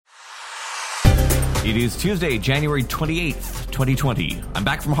It is Tuesday, January 28th, 2020. I'm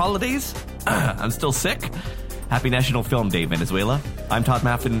back from holidays. I'm still sick. Happy National Film Day, Venezuela. I'm Todd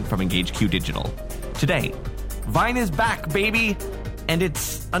Maffin from EngageQ Digital. Today, Vine is back, baby, and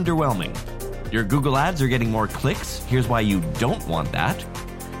it's underwhelming. Your Google ads are getting more clicks. Here's why you don't want that.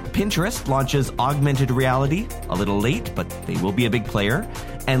 Pinterest launches augmented reality, a little late, but they will be a big player.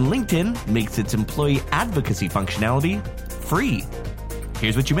 And LinkedIn makes its employee advocacy functionality free.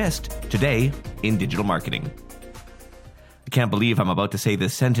 Here's what you missed today in digital marketing. I can't believe I'm about to say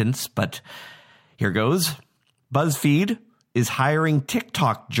this sentence, but here goes. BuzzFeed is hiring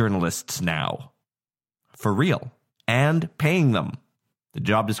TikTok journalists now. For real. And paying them. The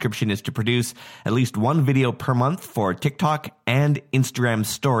job description is to produce at least one video per month for TikTok and Instagram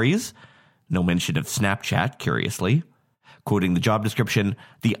stories. No mention of Snapchat, curiously. Quoting the job description,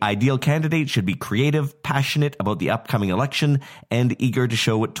 the ideal candidate should be creative, passionate about the upcoming election, and eager to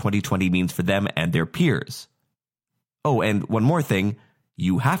show what 2020 means for them and their peers. Oh, and one more thing,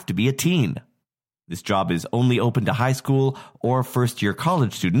 you have to be a teen. This job is only open to high school or first-year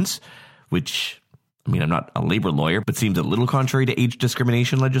college students, which, I'm not a labor lawyer, but seems a little contrary to age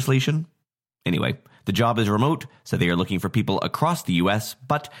discrimination legislation. Anyway, the job is remote, so they are looking for people across the U.S.,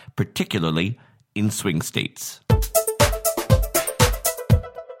 but particularly in swing states.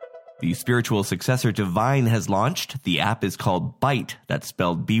 The spiritual successor to Vine has launched. The app is called Byte, that's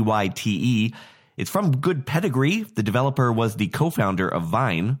spelled B-Y-T-E. It's from good pedigree. The developer was the co-founder of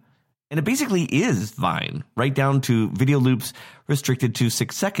Vine. And it basically is Vine, right down to video loops restricted to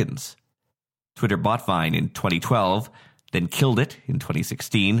 6 seconds. Twitter bought Vine in 2012, then killed it in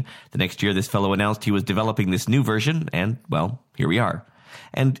 2016. The next year, this fellow announced he was developing this new version, and, well, here we are.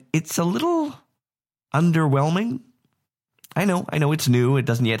 And it's a little underwhelming. I know it's new. It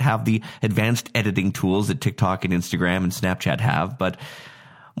doesn't yet have the advanced editing tools that TikTok and Instagram and Snapchat have. But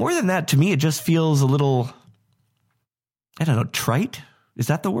more than that, to me, it just feels a little, trite? Is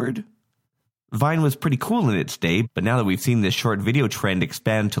that the word? Vine was pretty cool in its day, but now that we've seen this short video trend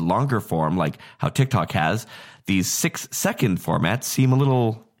expand to longer form, like how TikTok has, these 6-second formats seem a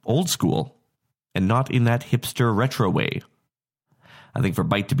little old school and not in that hipster retro way. I think for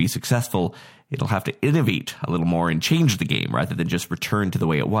Byte to be successful, it'll have to innovate a little more and change the game rather than just return to the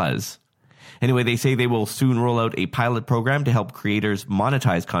way it was. Anyway, they say they will soon roll out a pilot program to help creators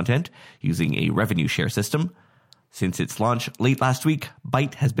monetize content using a revenue share system. Since its launch late last week,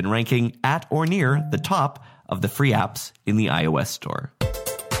 Byte has been ranking at or near the top of the free apps in the iOS store.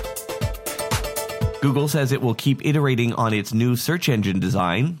 Google says it will keep iterating on its new search engine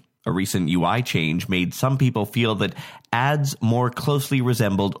design. A recent UI change made some people feel that ads more closely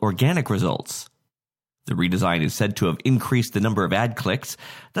resembled organic results. The redesign is said to have increased the number of ad clicks.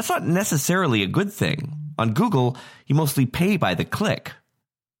 That's not necessarily a good thing. On Google, you mostly pay by the click.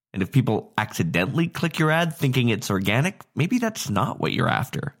 And if people accidentally click your ad thinking it's organic, maybe that's not what you're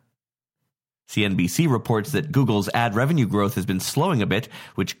after. CNBC reports that Google's ad revenue growth has been slowing a bit,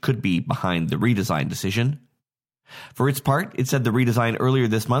 which could be behind the redesign decision. For its part, it said the redesign earlier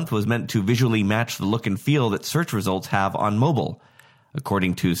this month was meant to visually match the look and feel that search results have on mobile.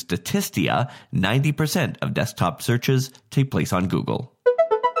 According to Statista, 90% of desktop searches take place on Google.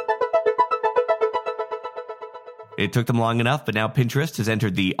 It took them long enough, but now Pinterest has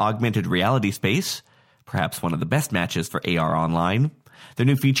entered the augmented reality space, perhaps one of the best matches for AR online. The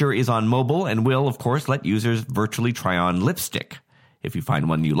new feature is on mobile and will, of course, let users virtually try on lipstick. If you find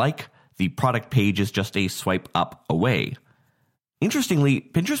one you like, the product page is just a swipe up away. Interestingly,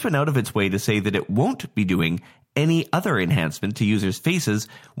 Pinterest went out of its way to say that it won't be doing any other enhancement to users' faces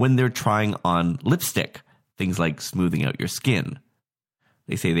when they're trying on lipstick, things like smoothing out your skin.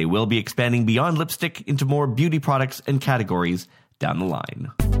 They say they will be expanding beyond lipstick into more beauty products and categories down the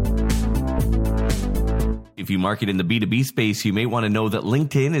line. If you market in the B2B space, you may want to know that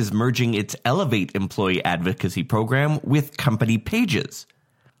LinkedIn is merging its Elevate employee advocacy program with company pages.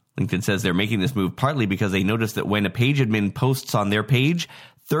 LinkedIn says they're making this move partly because they noticed that when a page admin posts on their page,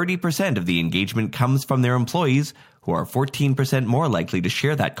 30% of the engagement comes from their employees, who are 14% more likely to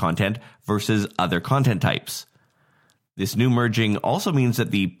share that content versus other content types. This new merging also means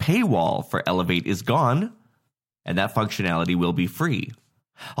that the paywall for Elevate is gone, and that functionality will be free.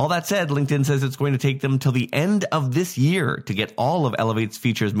 All that said, LinkedIn says it's going to take them till the end of this year to get all of Elevate's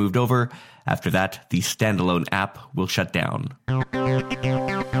features moved over. After that, the standalone app will shut down.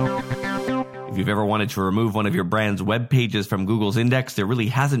 If you've ever wanted to remove one of your brand's web pages from Google's index, there really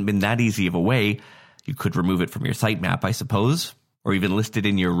hasn't been that easy of a way. You could remove it from your sitemap, I suppose, or even list it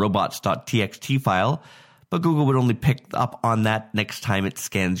in your robots.txt file, but Google would only pick up on that next time it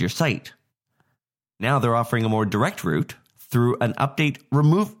scans your site. Now they're offering a more direct route through an update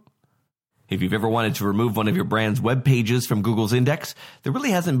remove. If you've ever wanted to remove one of your brand's web pages from Google's index, there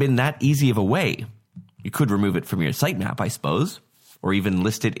really hasn't been that easy of a way. You could remove it from your sitemap, I suppose, or even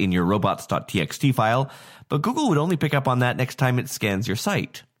list it in your robots.txt file, but Google would only pick up on that next time it scans your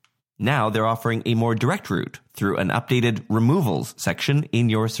site. Now they're offering a more direct route through an updated removals section in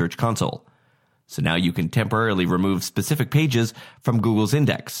your Search Console. So now you can temporarily remove specific pages from Google's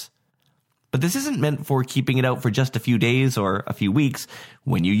index. But this isn't meant for keeping it out for just a few days or a few weeks.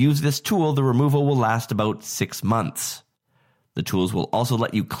 When you use this tool, the removal will last about 6 months. The tools will also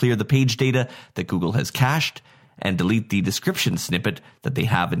let you clear the page data that Google has cached and delete the description snippet that they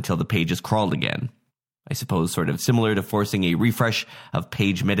have until the page is crawled again. I suppose sort of similar to forcing a refresh of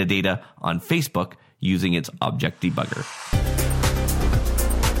page metadata on Facebook using its object debugger.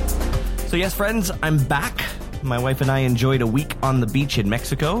 So yes, friends, I'm back. My wife and I enjoyed a week on the beach in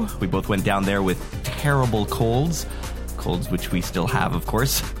Mexico. We both went down there with terrible colds which we still have, of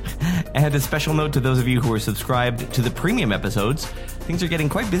course. And a special note to those of you who are subscribed to the premium episodes. Things are getting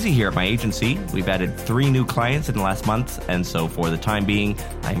quite busy here at my agency. We've added 3 new clients in the last month, and so for the time being,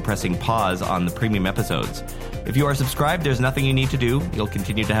 I'm pressing pause on the premium episodes. If you are subscribed, there's nothing you need to do. You'll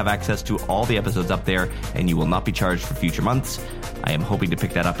continue to have access to all the episodes up there, and you will not be charged for future months. I am hoping to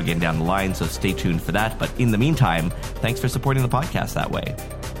pick that up again down the line, so stay tuned for that. But in the meantime, thanks for supporting the podcast that way.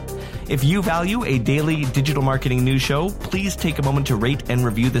 If you value a daily digital marketing news show, please take a moment to rate and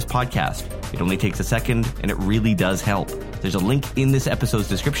review this podcast. It only takes a second, and it really does help. There's a link in this episode's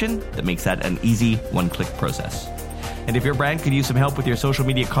description that makes that an easy one-click process. And if your brand could use some help with your social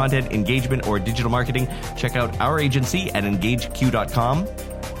media content, engagement, or digital marketing, check out our agency at EngageQ.com.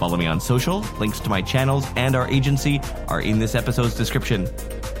 Follow me on social. Links to my channels and our agency are in this episode's description.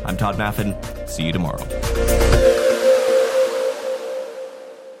 I'm Todd Maffin. See you tomorrow.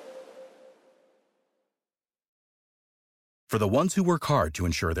 For the ones who work hard to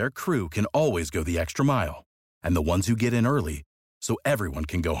ensure their crew can always go the extra mile, and the ones who get in early so everyone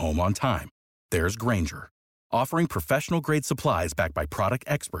can go home on time, there's Grainger, offering professional-grade supplies backed by product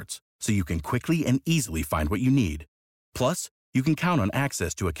experts so you can quickly and easily find what you need. Plus, you can count on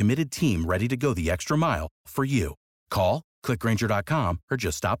access to a committed team ready to go the extra mile for you. Call, click Grainger.com, or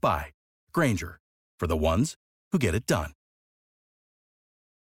just stop by. Grainger, for the ones who get it done.